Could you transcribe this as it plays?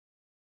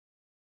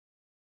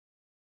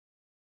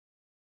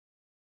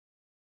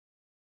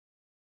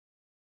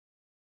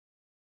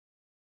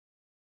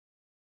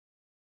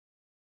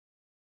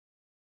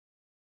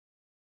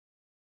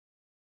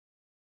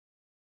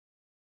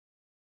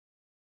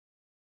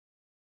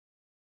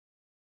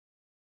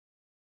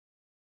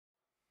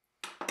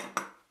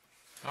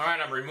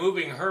Alright, I'm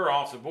removing her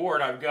off the board.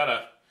 I've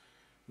got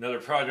another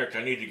project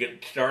I need to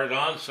get started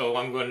on, so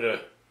I'm going to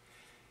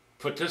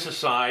put this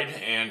aside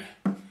and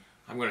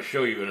I'm going to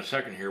show you in a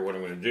second here what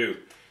I'm going to do.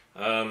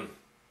 I'm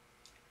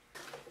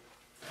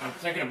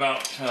thinking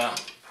about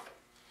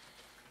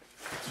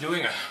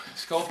doing a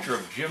sculpture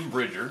of Jim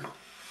Bridger,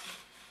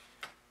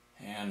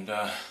 and see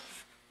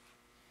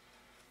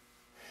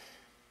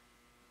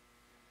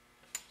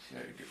how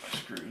to get my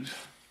screws,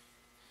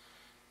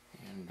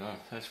 and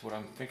that's what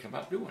I'm thinking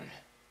about doing.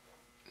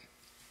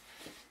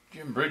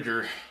 Jim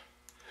Bridger,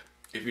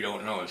 if you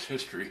don't know his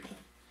history,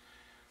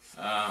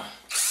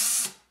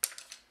 was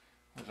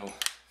a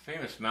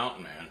famous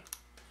mountain man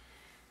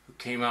who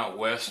came out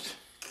west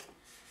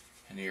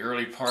in the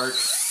early part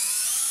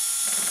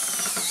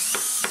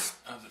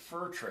of the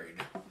fur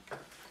trade.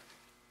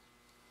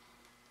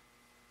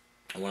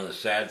 And one of the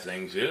sad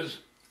things is,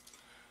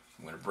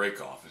 I'm going to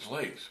break off his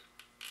legs.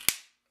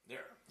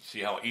 There. See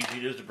how easy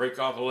it is to break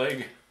off a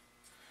leg?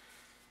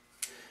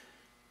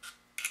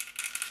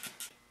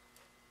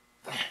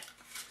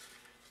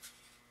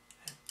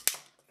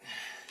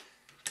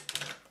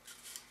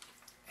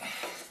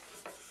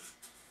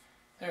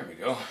 There we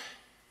go.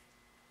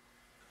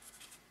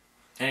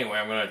 Anyway,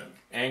 I'm going to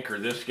anchor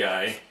this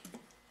guy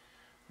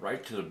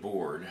right to the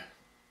board.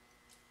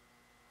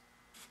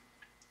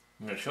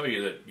 I'm going to show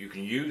you that you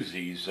can use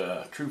these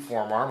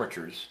Truform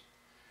armatures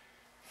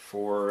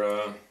for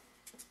a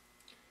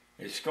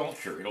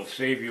sculpture. It'll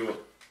save you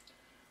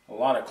a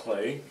lot of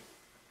clay.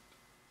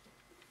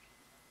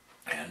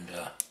 And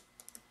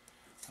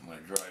I'm going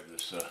to drive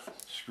this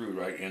screw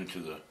right into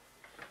the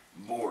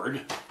board.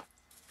 There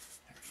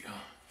we go.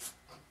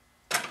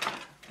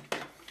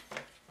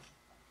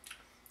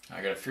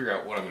 I got to figure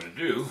out what I'm going to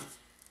do,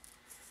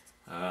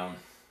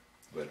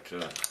 but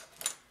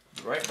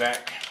be right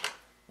back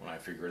when I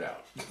figure it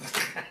out.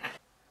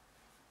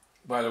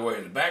 By the way,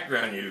 in the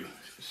background you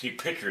see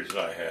pictures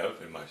that I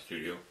have in my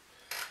studio.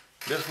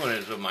 This one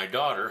is of my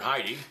daughter,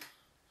 Heidi.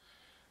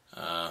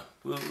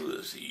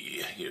 Let's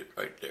see, get it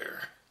right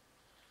there.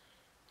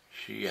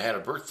 She had a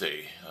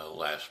birthday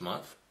last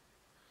month,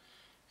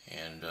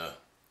 and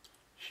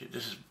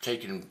this is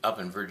taken up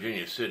in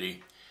Virginia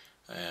City.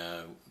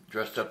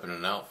 Dressed up in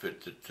an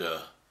outfit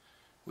that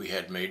we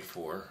had made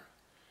for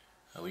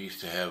her. We used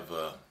to have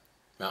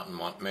mountain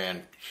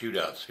man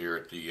shootouts here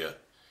at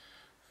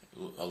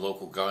a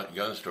local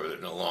gun store that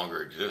no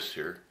longer exists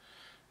here.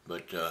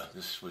 But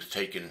this was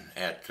taken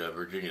at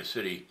Virginia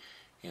City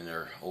in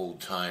their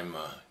old-time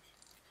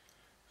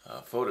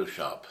photo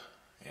shop.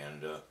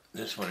 And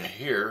this one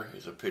here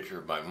is a picture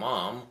of my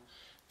mom,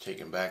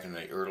 taken back in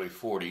the early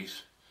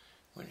 40s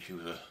when she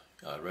was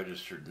a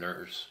registered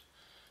nurse.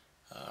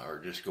 Or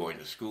just going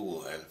to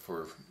school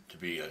to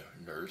be a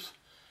nurse,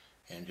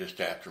 and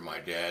just after my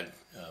dad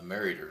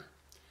married her.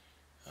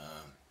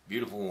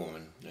 Beautiful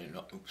woman,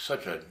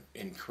 such an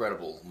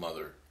incredible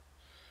mother.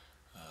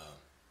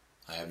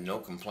 I have no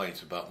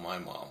complaints about my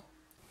mom.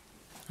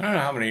 I don't know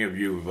how many of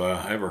you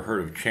have ever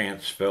heard of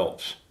Chance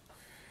Phelps.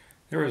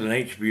 There was an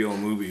HBO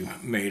movie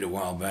made a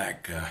while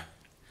back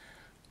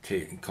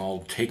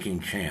called Taking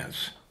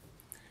Chance,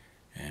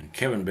 and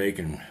Kevin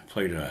Bacon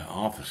played an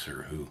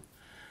officer who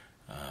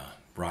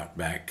brought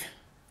back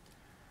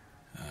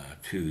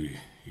to the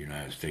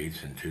United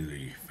States and to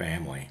the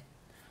family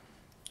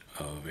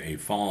of a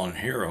fallen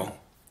hero,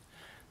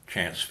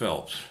 Chance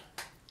Phelps.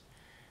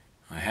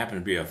 I happen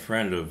to be a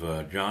friend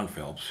of John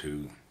Phelps,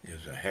 who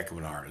is a heck of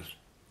an artist,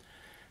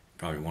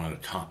 probably one of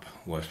the top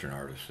Western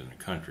artists in the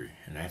country,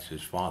 and that's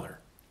his father.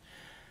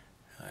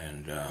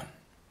 And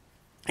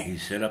he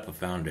set up a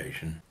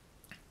foundation,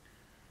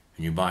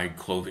 and you buy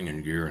clothing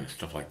and gear and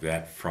stuff like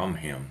that from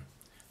him,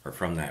 or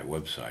from that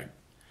website.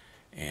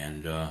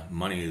 And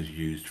money is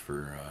used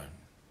for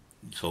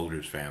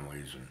soldiers'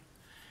 families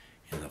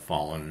and the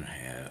fallen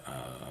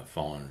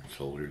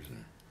soldiers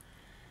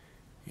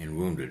and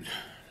wounded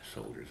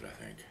soldiers, I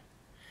think.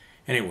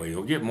 Anyway,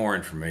 you'll get more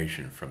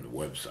information from the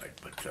website,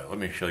 but let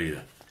me show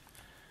you.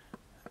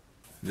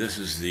 This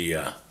is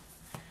the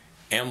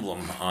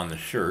emblem on the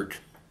shirt,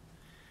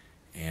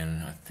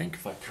 and I think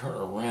if I turn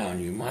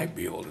around you might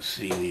be able to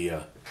see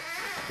the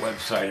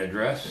website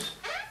address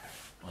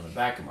on the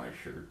back of my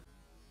shirt.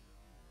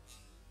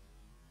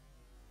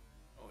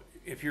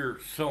 If you're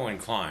so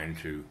inclined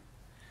to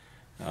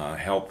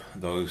help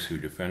those who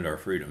defend our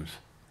freedoms,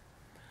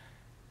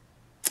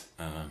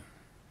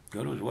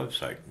 go to his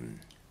website and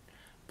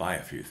buy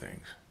a few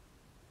things.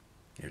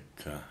 It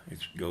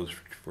goes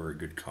for a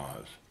good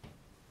cause.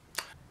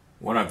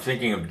 What I'm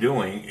thinking of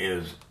doing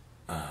is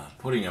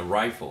putting a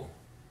rifle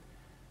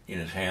in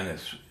his hand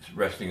that's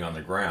resting on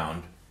the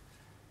ground,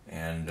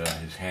 and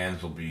his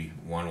hands will be,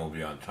 one will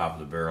be on top of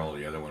the barrel,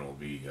 the other one will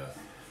be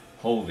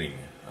holding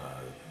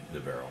the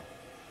barrel.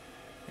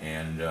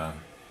 And I'm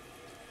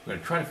going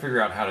to try to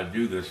figure out how to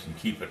do this and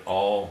keep it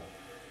all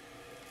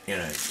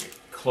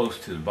close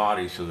to the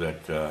body so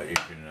that it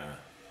can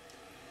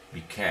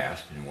be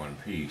cast in one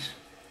piece.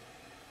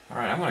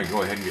 Alright, I'm going to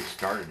go ahead and get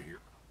started here.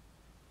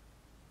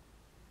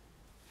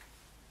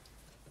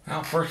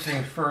 Now, first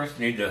things first,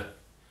 need to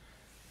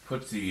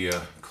put the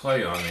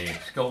clay on the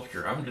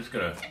sculpture, I'm just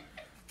going to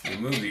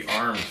remove the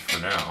arms for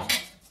now,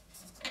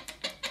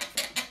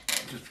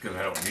 just because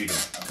I don't need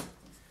them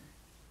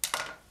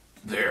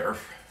there,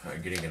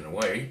 getting in the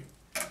way.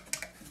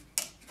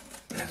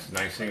 That's the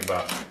nice thing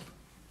about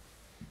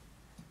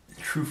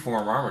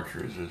Truform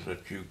armatures, is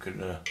that you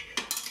can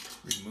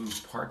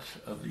remove parts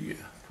of the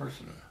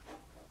person.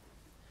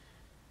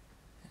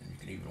 And you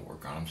can even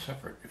work on them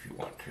separate if you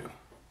want to.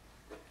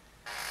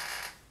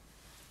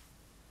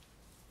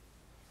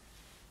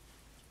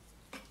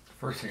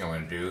 First thing I'm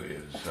going to do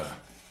is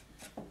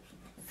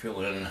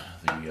fill in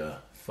the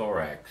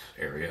thorax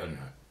area and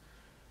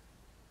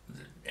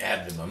the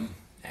abdomen,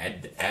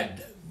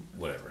 add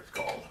whatever it's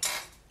called.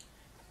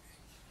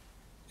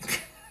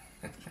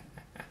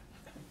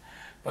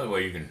 By the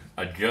way, you can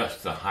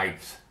adjust the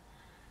height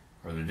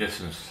or the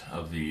distance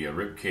of the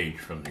rib cage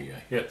from the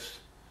hips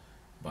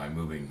by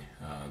moving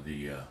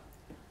the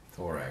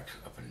thorax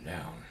up and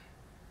down.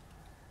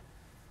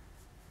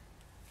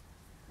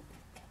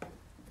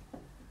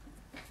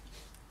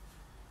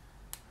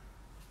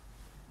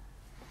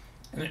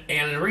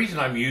 And the reason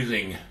I'm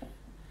using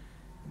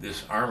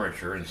this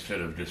armature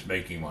instead of just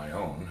making my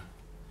own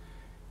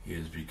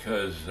is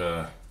because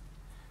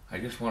I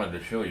just wanted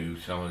to show you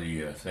some of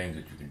the things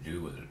that you can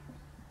do with it.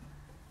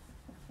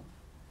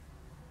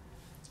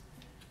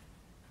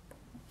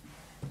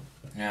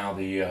 Now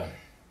the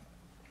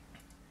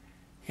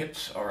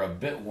hips are a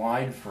bit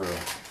wide for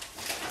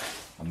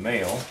a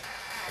male.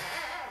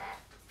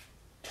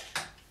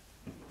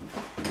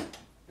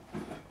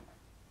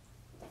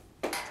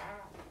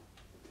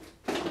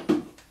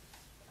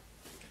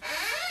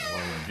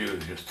 Do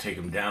is just take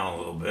them down a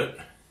little bit.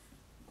 There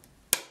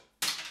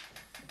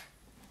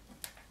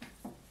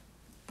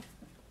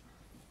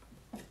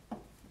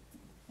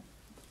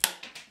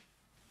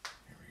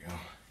we go.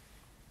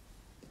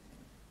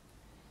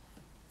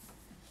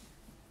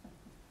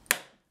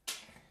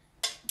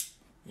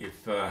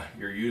 If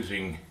you're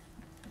using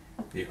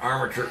the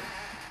armature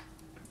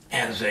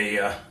as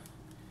a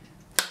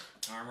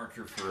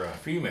armature for a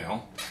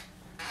female,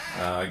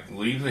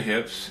 leave the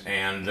hips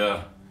and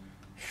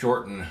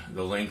shorten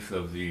the length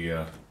of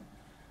the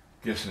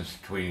distance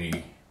between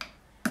the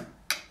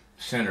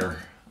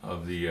center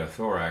of the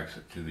thorax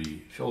to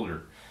the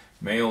shoulder.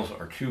 Males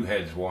are 2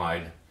 heads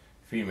wide,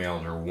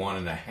 females are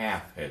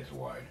 1.5 heads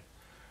wide.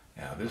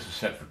 Now this is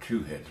set for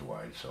 2 heads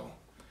wide, so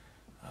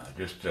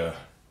just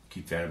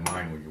keep that in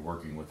mind when you're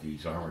working with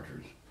these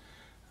armatures.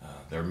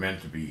 They're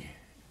meant to be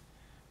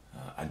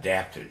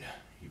adapted,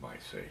 you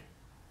might say.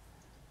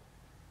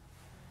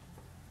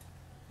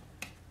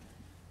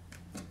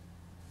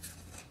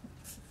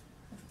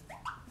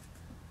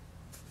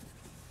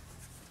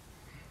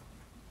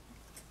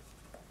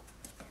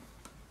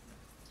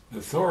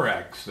 The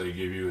thorax they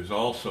give you is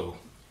also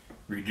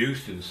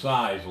reduced in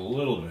size a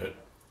little bit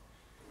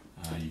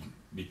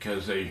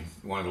because they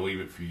wanted to leave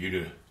it for you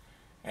to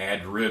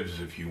add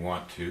ribs if you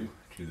want to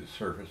the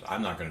surface.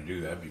 I'm not going to do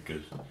that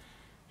because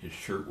his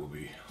shirt will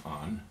be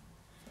on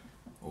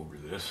over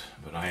this,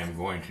 but I am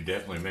going to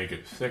definitely make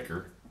it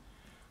thicker,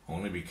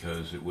 only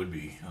because it would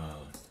be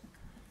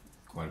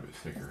quite a bit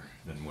thicker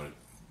than what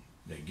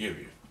they give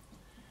you.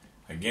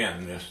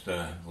 Again, just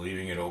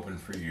leaving it open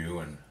for you,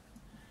 and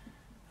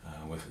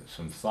with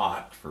some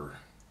thought for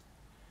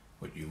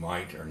what you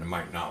might or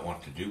might not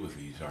want to do with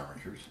these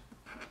armatures.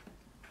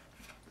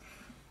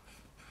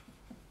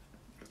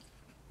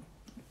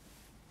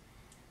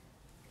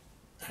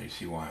 Now you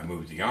see why I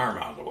moved the arm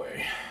out of the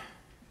way.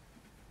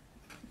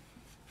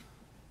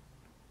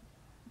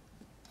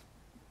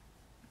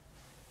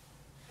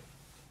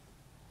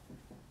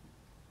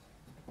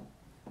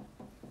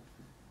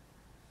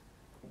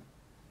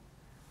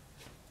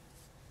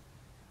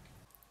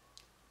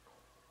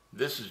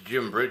 This is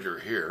Jim Bridger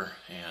here,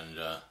 and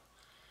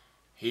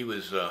he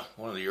was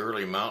one of the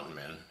early mountain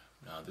men.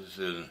 Now this is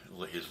in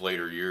his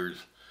later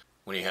years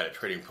when he had a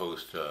trading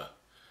post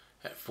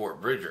at Fort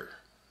Bridger,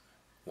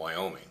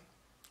 Wyoming,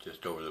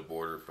 just over the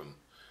border from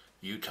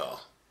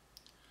Utah.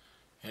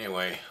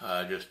 Anyway,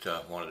 I just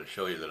wanted to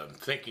show you that I'm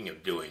thinking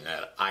of doing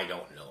that. I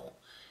don't know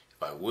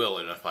if I will,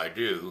 and if I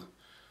do,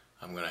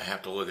 I'm going to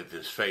have to look at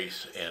this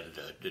face and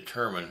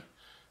determine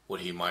what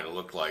he might have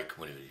looked like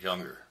when he was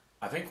younger.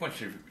 I think once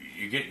you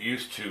get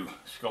used to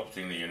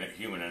sculpting the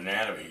human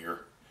anatomy,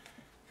 you're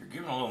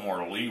given a little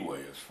more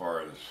leeway as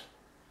far as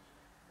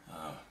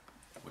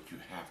what you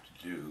have to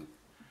do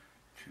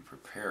to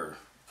prepare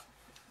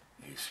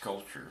a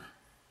sculpture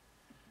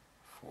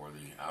for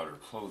the outer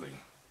clothing.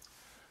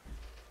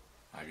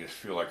 I just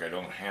feel like I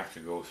don't have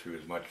to go through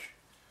as much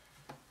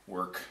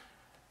work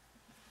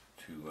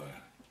to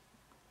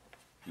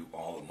do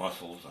all the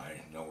muscles.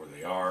 I know where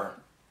they are,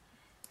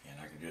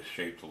 and I can just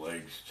shape the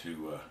legs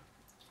to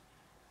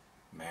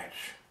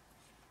match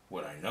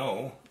what I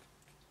know,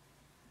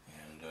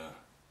 and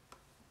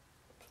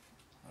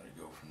let it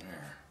go from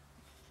there.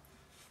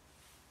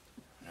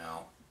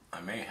 Now,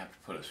 I may have to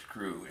put a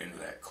screw into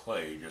that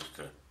clay just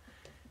to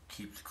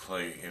keep the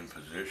clay in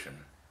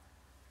position.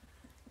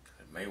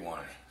 I may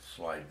want to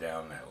slide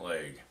down that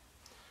leg.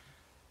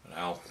 But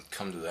I'll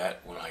come to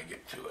that when I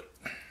get to it.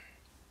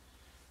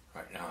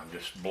 Right now I'm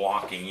just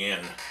blocking in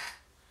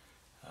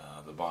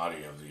the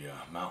body of the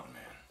mountain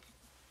man.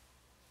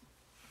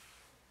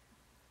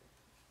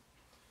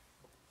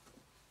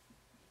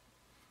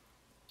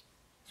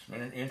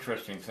 Some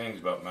interesting things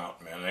about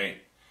mountain men.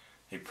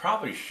 They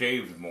probably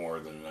shaved more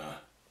than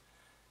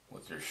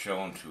what they're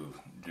shown to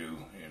do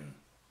in,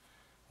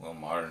 well,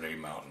 modern day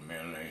mountain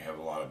men. They have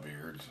a lot of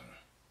beards and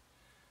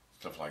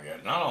stuff like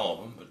that. Not all of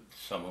them, but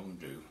some of them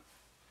do.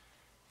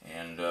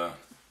 And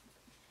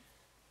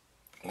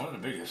one of the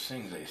biggest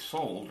things they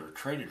sold or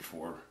traded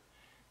for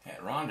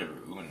at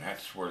Rendezvous, and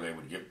that's where they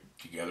would get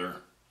together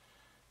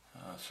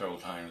several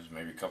times,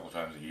 maybe a couple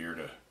times a year,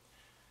 to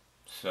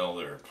sell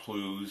their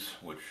plues,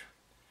 which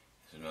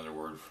is another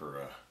word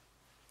for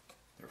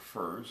their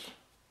furs.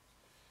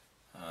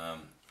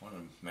 One of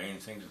the main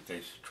things that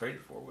they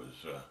traded for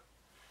was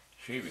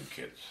shaving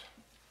kits.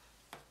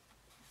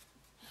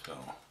 So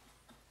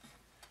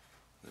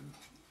the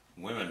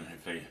women,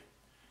 if they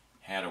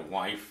had a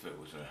wife that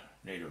was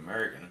a Native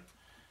American,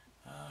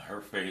 her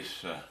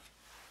face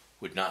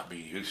would not be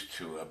used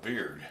to a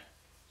beard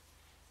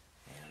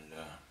and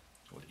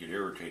would get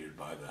irritated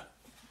by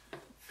the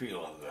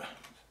feel of the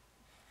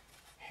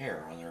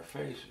hair on their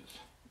faces.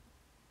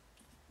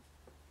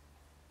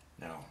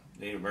 Now,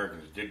 Native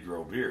Americans did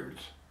grow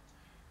beards,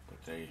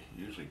 but they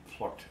usually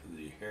plucked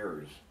the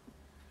hairs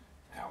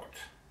out.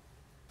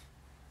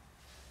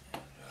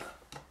 And,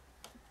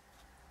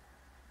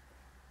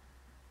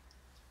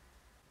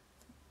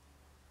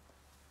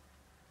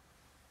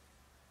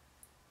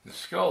 the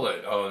skull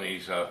that on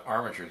these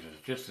armatures is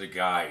just a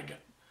guide.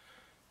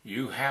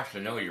 You have to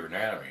know your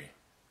anatomy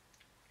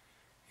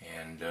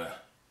and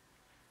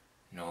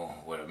know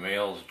what a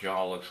male's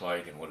jaw looks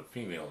like and what a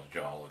female's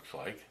jaw looks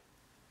like.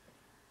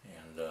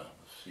 And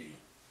let's see.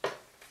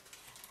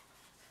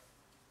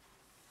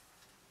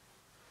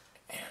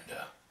 And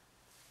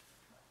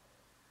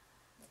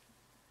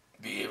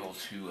be able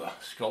to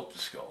sculpt the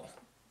skull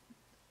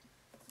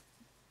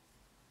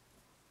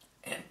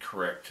and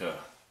correct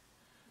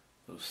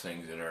those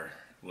things that are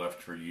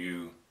left for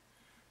you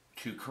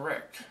to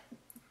correct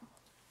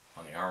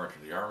on the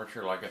armature. The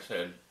armature, like I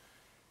said,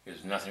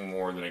 is nothing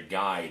more than a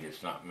guide.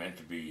 It's not meant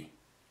to be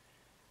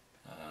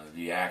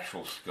the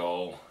actual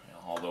skull,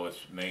 although it's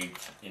made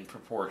in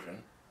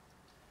proportion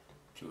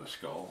to a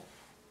skull.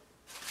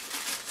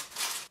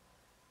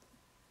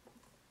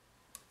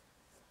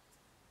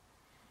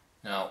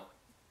 Now,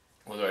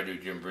 whether I do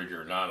Jim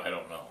Bridger or not, I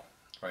don't know.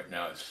 Right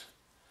now,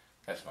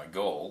 that's my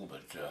goal,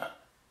 but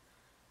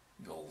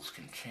goals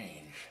can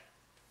change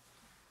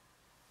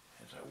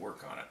as I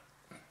work on it.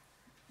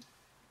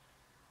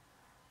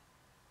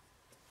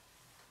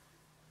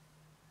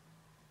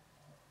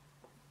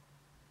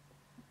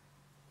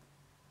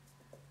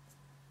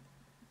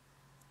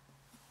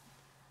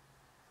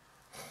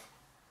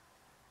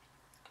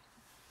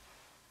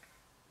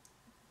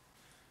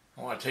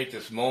 I want to take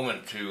this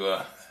moment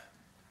to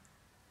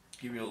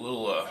give you a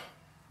little,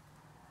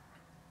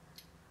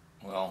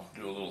 well,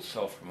 do a little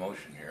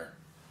self-promotion here.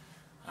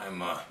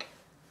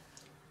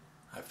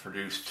 I've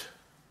produced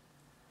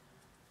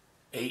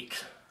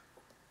 8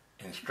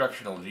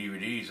 instructional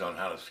DVDs on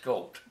how to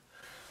sculpt,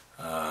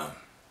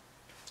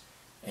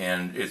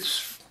 and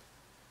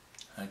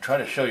I try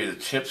to show you the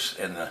tips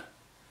and the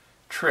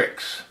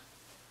tricks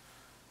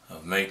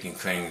of making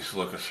things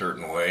look a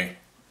certain way.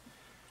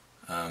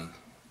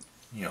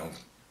 You know,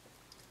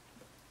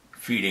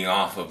 feeding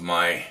off of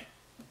my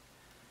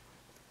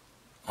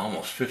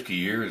almost 50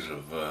 years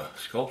of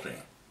sculpting.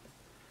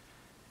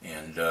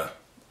 And but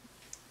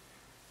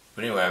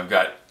anyway, I've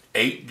got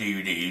 8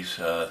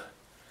 DVDs.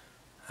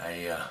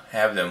 I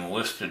have them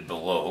listed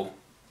below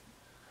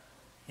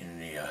in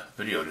the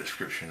video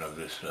description of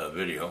this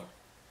video.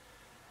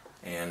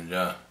 And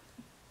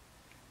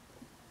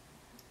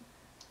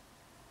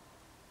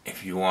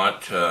if you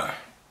want to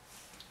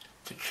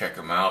check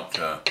them out,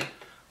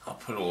 I'll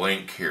put a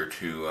link here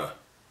to a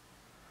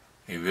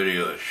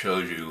video that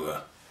shows you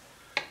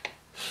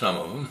some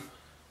of them,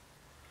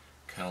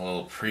 kind of a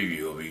little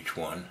preview of each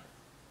one,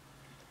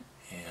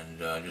 and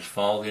just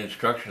follow the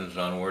instructions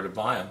on where to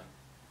buy them.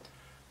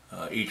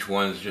 Each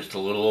one's just a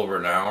little over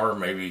an hour,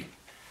 maybe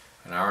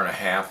an hour and a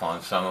half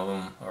on some of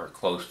them, or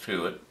close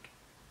to it,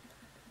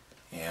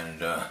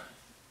 and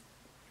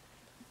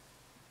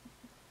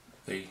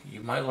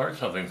you might learn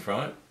something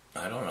from it.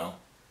 I don't know.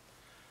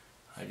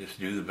 I just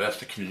do the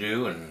best I can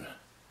do, and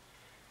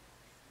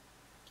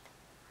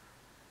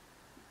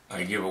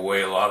I give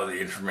away a lot of the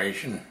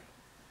information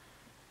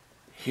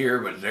here,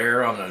 but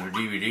there on the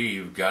DVD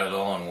you've got it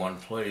all in one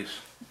place,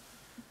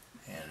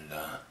 and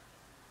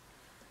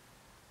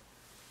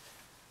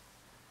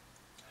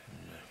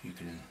you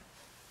can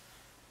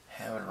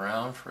have it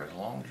around for as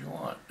long as you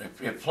want.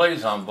 It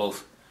plays on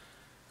both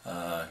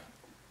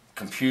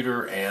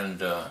computer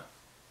and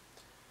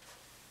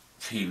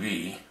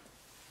TV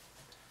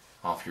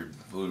off your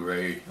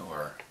Blu-ray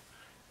or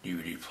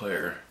DVD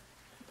player.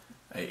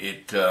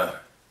 It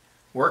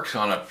works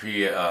on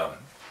a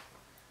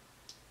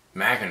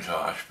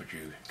Macintosh, but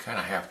you kind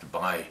of have to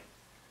buy,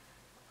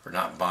 or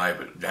not buy,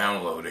 but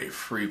download a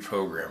free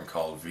program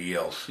called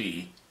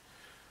VLC,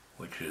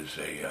 which is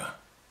a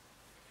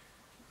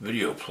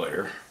video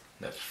player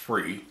that's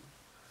free.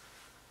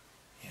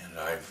 And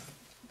I've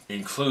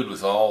include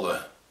with all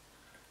the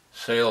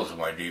sales of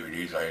my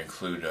DVDs, I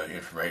include an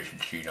information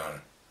sheet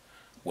on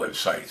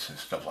websites and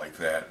stuff like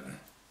that.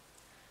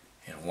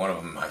 And one of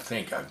them, I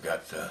think I've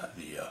got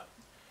the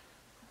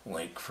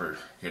link for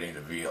getting the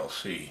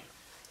VLC.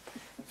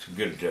 It's a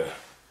good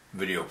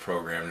video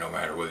program no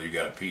matter whether you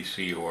got a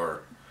PC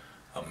or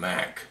a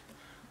Mac.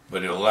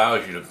 But it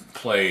allows you to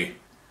play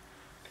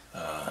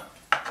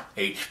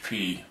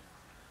HP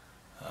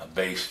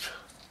based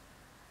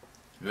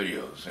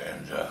videos,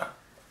 and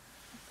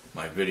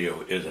my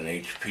video is an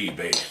HP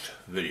based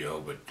video,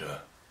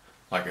 but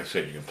like I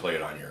said, you can play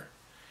it on your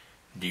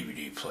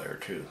DVD player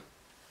too.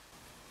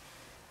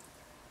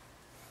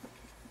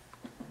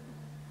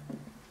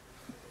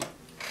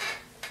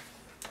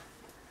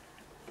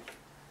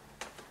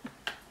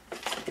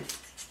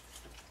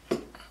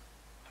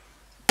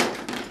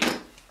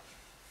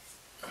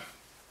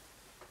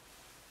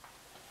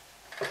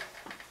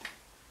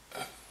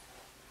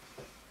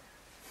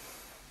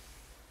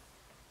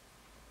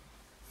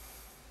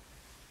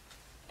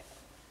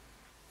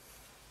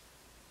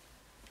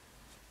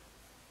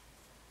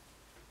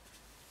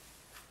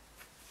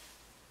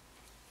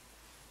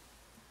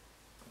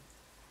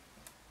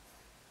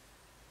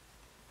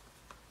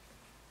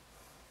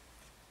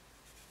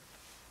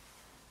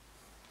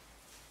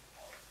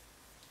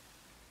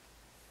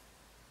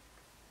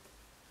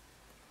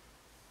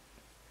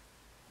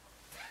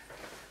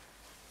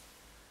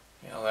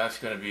 Well, that's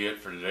going to be it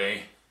for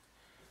today.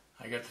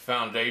 I got the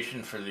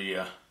foundation for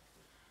the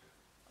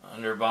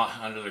under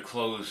the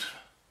clothes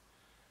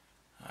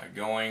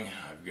going.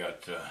 I've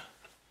got the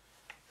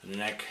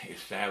neck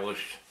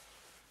established.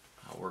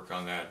 I'll work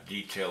on that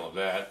detail of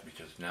that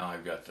because now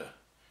I've got the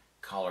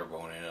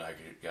collarbone in it. I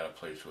got a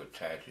place to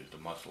attach the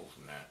muscles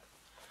and that.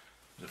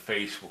 The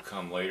face will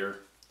come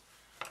later.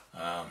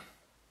 I'm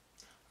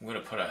going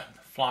to put a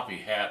floppy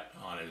hat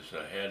on his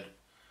head.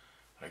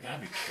 But I got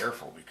to be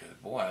careful because,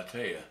 boy, I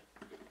tell you,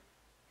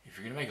 if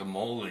you're going to make a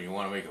mold and you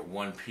want to make a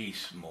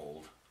one-piece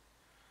mold,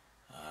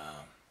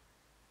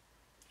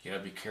 you got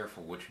to be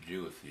careful what you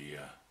do with the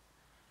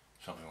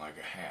something like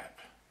a hat.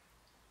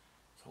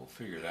 So we'll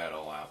figure that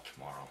all out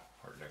tomorrow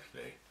or next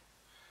day.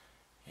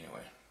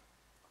 Anyway,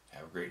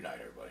 have a great night,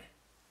 everybody.